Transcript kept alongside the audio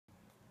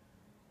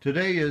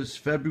Today is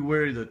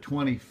February the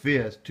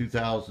 25th,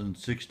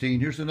 2016.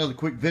 Here's another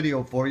quick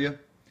video for you.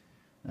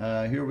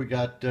 Here we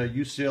got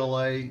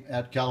UCLA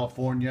at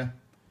California.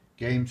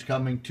 Game's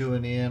coming to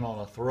an end on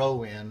a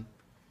throw-in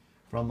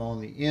from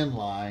on the end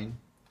line.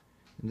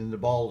 And then the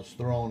ball is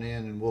thrown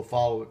in and we'll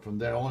follow it from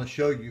there. I want to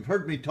show you, you've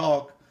heard me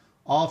talk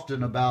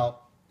often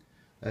about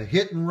a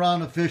hit and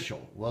run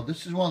official. Well,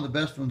 this is one of the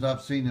best ones I've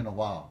seen in a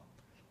while.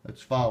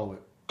 Let's follow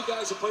it.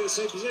 Guys that play the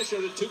same position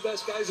are the two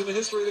best guys in the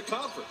history of the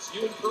conference.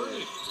 You and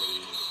Curry.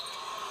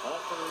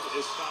 Alford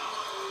is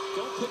fouled.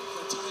 Don't pick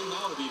the time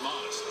now to be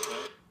modest.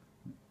 Okay?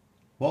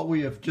 What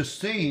we have just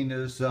seen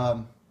is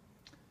a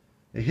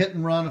hit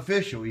and run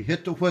official. He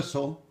hit the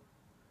whistle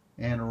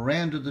and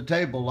ran to the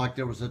table like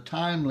there was a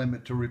time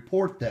limit to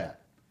report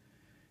that.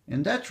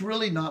 And that's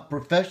really not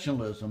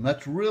professionalism.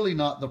 That's really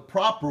not the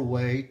proper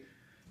way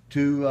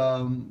to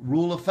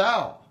rule a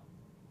foul.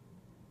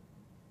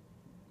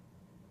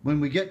 When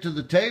we get to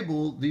the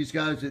table, these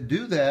guys that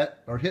do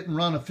that are hit and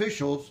run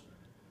officials.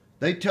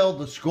 They tell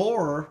the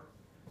scorer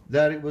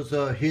that it was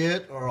a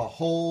hit or a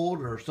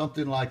hold or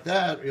something like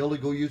that,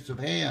 illegal use of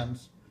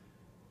hands.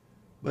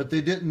 But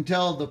they didn't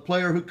tell the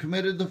player who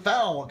committed the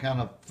foul what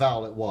kind of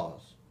foul it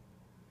was.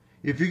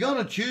 If you're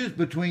going to choose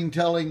between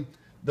telling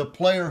the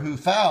player who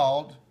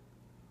fouled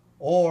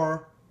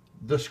or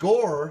the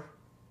scorer,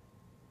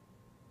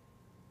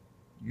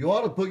 you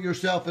ought to put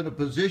yourself in a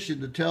position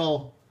to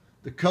tell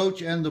the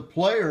coach and the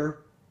player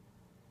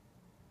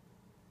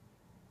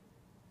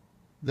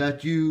that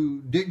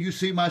didn't you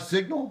see my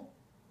signal?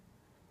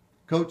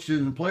 Coaches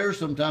and players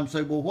sometimes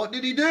say, well, what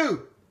did he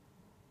do?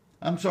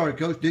 I'm sorry,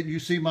 coach, didn't you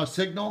see my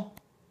signal?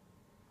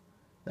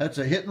 That's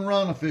a hit and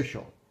run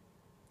official.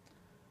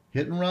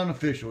 Hit and run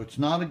official. It's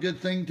not a good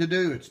thing to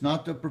do. It's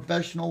not the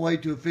professional way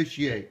to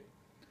officiate.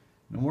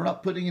 And we're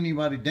not putting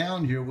anybody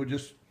down here. We're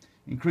just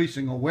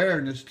increasing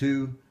awareness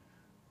to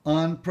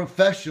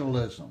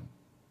unprofessionalism.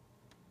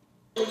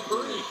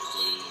 Alford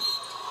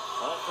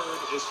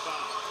is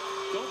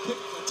fouled. Don't pick